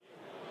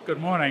Good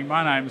morning.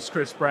 My name is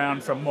Chris Brown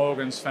from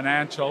Morgans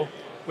Financial.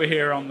 We're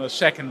here on the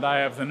second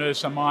day of the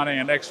Noosa Mining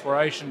and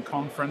Exploration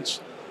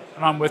Conference,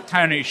 and I'm with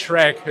Tony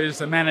Schreck, who's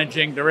the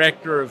Managing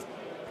Director of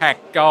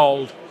Pac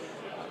Gold,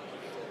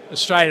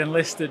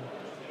 Australian-listed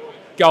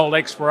gold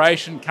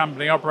exploration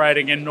company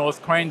operating in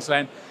North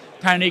Queensland.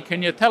 Tony,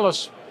 can you tell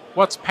us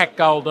what's Pac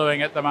Gold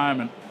doing at the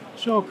moment?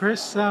 Sure,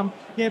 Chris.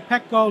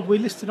 Pac Gold, we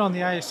listed on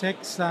the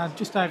ASX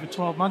just over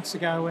 12 months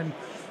ago, and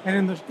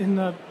in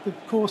the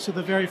course of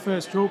the very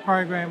first drill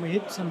program, we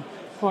hit some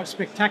quite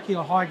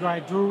spectacular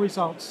high-grade drill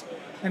results.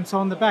 And so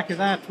on the back of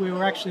that, we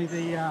were actually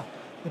the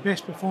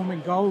best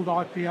performing gold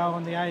IPO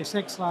on the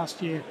ASX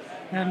last year.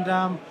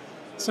 And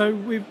so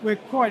we're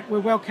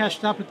well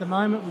cashed up at the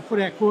moment. We put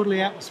our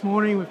quarterly out this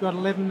morning. We've got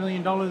 $11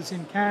 million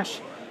in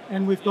cash,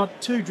 and we've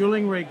got 2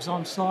 drilling rigs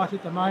on site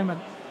at the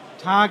moment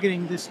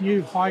targeting this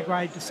new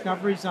high-grade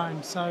discovery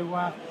zone.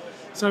 So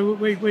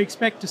we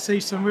expect to see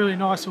some really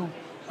nice,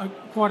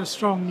 quite a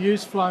strong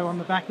news flow on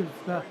the back of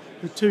the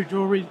two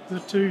drill rigs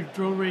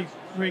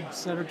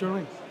that are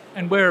drilling.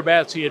 And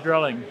whereabouts are you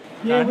drilling?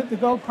 Yeah, with the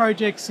gold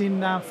projects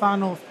in far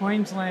north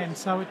Queensland.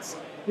 So it's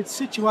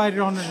situated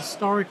on an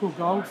historical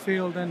gold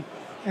field, and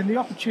the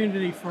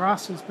opportunity for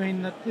us has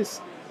been that this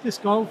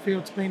gold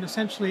field's been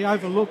essentially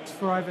overlooked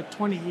for over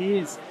 20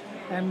 years.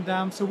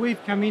 And so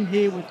we've come in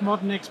here with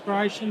modern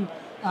exploration,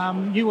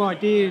 new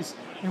ideas,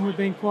 and we've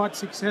been quite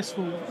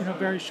successful in a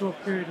very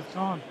short period of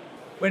time.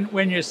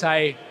 When you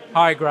say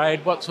high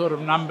grade, what sort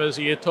of numbers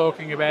are you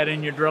talking about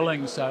in your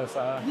drilling so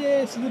far?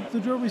 Yeah, so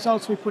the drill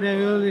results we put out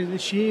earlier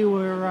this year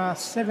were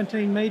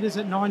 17 metres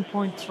at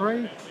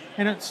 9.3,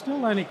 and it's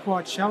still only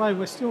quite shallow.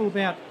 We're still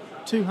about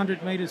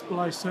 200 metres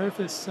below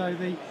surface. So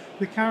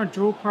the current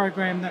drill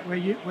program that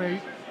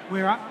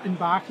we're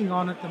embarking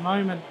on at the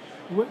moment,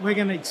 we're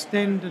going to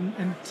extend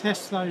and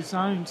test those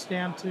zones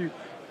down to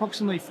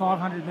approximately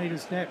 500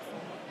 metres depth.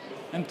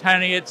 And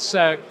Tony, it's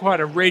quite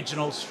a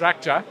regional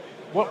structure.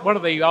 What are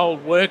the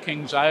old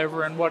workings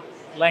over, and what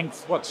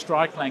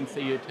strike length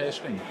are you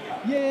testing?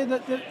 Yeah,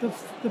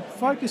 the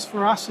focus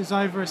for us is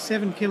over a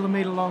 7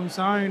 kilometre long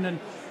zone,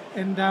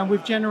 and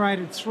we've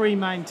generated 3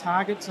 main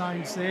target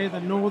zones there: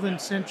 the northern,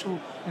 central,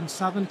 and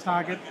southern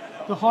target.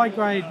 The high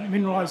grade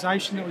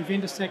mineralisation that we've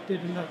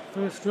intersected in the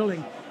first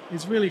drilling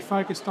is really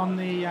focused on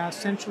the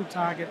central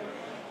target,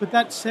 but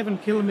that 7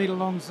 kilometre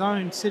long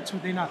zone sits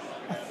within a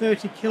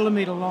 30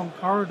 kilometre long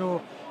corridor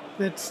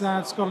that's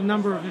it's got a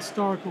number of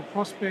historical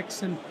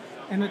prospects, and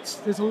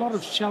there's a lot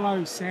of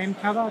shallow sand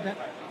cover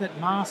that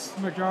masks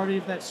the majority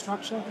of that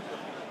structure.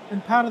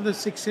 And part of the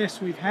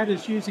success we've had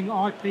is using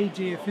IP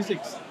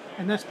geophysics,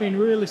 and that's been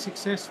really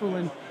successful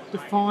in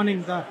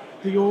defining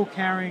the ore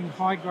carrying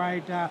high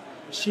grade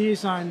shear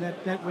zone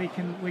that we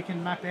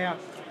can map out.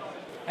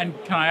 And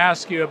can I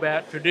ask you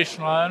about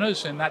traditional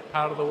owners in that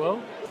part of the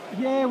world?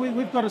 Yeah,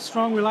 we've got a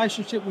strong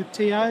relationship with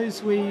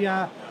TOs.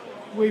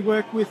 We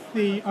work with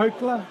the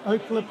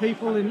Okla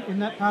people in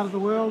that part of the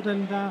world,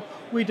 and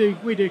we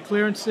do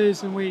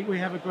clearances, and we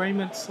have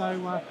agreements,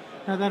 so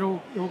that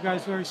all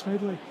goes very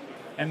smoothly.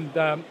 And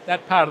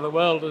that part of the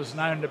world is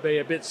known to be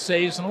a bit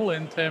seasonal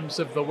in terms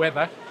of the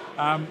weather.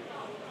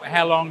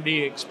 How long do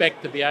you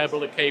expect to be able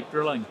to keep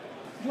drilling?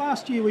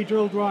 Last year we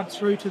drilled right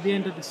through to the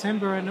end of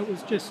December, and it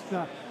was just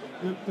the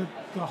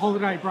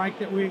holiday break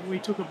that we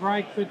took a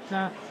break.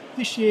 But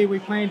this year we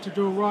plan to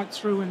drill right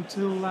through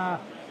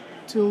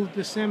till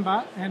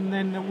December, and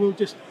then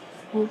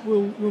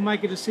we'll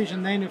make a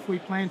decision then if we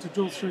plan to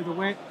drill through the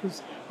wet,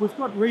 because we've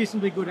got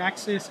reasonably good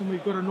access and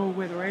we've got an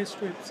all-weather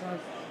airstrip.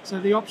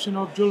 So the option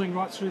of drilling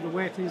right through the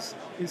wet is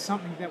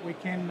something that we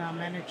can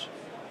manage.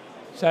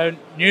 So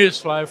news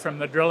flow from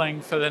the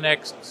drilling for the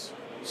next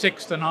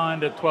 6 to 9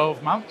 to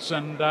 12 months,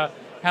 and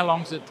how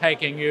long is it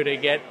taking you to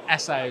get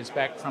assays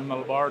back from the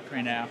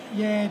laboratory now?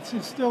 Yeah,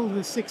 it's still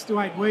the 6 to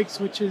 8 weeks,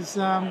 which is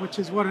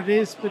what it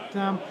is.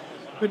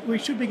 But we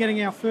should be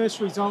getting our first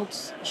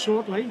results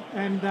shortly,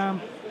 and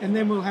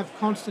then we'll have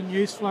constant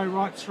news flow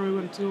right through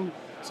until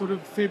sort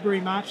of February,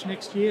 March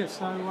next year.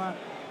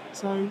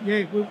 So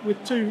yeah,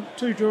 with two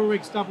drill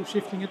rigs double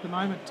shifting at the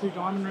moment, 2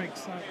 diamond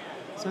rigs.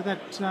 So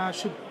that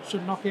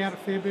should knock out a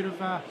fair bit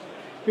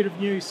of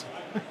news.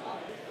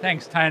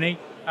 Thanks, Tony.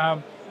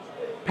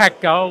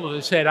 Pac Gold,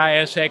 as I said,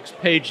 ASX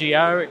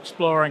PGO,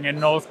 exploring in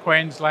North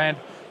Queensland,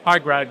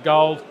 high-grade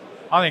gold.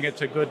 I think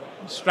it's a good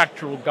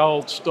structural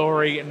gold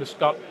story, and it's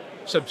got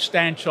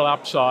substantial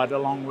upside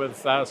along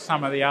with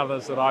some of the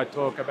others that I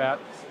talk about.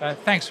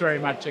 Thanks very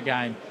much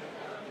again.